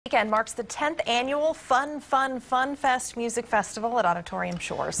Weekend marks the 10th annual Fun Fest Music Festival at Auditorium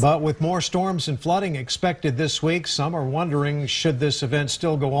Shores. But with more storms and flooding expected this week, some are wondering, should this event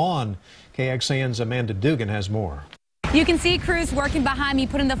still go on? KXAN's Amanda Dugan has more. You can see crews working behind me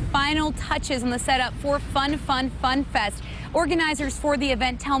putting the final touches on the setup for Fun Fest. Organizers for the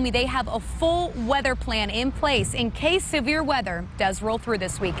event tell me they have a full weather plan in place in case severe weather does roll through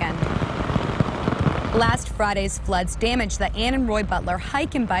this weekend. Last Friday's floods damaged the Ann and Roy Butler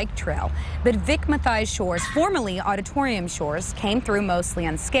hike and bike trail, but Vic Mathias Shores, formerly Auditorium Shores, came through mostly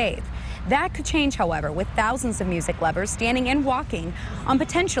unscathed. That could change, however, with thousands of music lovers standing and walking on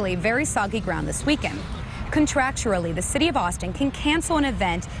potentially very soggy ground this weekend. Contractually, the city of Austin can cancel an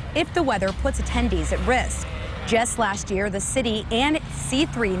event if the weather puts attendees at risk. Just last year, the city and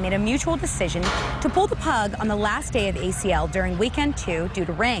C3 made a mutual decision to pull the plug on the last day of ACL during weekend 2 due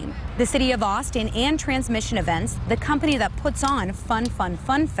to rain. The city of Austin and Transmission Events, the company that puts on Fun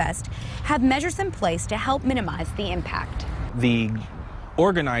Fest, have measures in place to help minimize the impact. The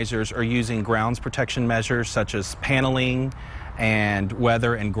organizers are using grounds protection measures such as paneling and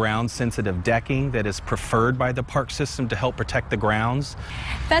weather and ground sensitive decking that is preferred by the park system to help protect the grounds.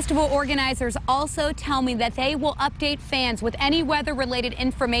 Festival organizers also tell me that they will update fans with any weather related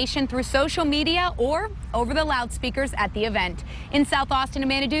information through social media or over the loudspeakers at the event. In South Austin,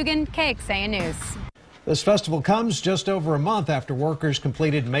 Amanda Dugan, KXAN News. This festival comes just over a month after workers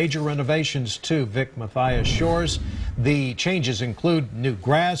completed major renovations to Vic Mathias Shores. The changes include new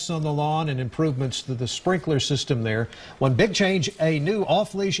grass on the lawn and improvements to the sprinkler system there. One big change, a new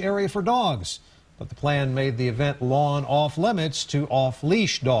off-leash area for dogs. But the plan made the event lawn off-limits to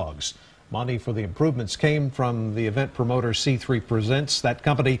off-leash dogs. Money for the improvements came from the event promoter C3 Presents. That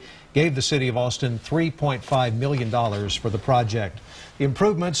company gave the city of Austin $3.5 million for the project. The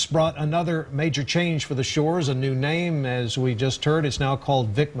improvements brought another major change for the Shores, a new name, as we just heard. It's now called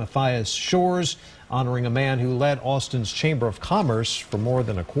Vic Mathias Shores, honoring a man who led Austin's Chamber of Commerce for more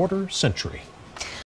than a quarter century.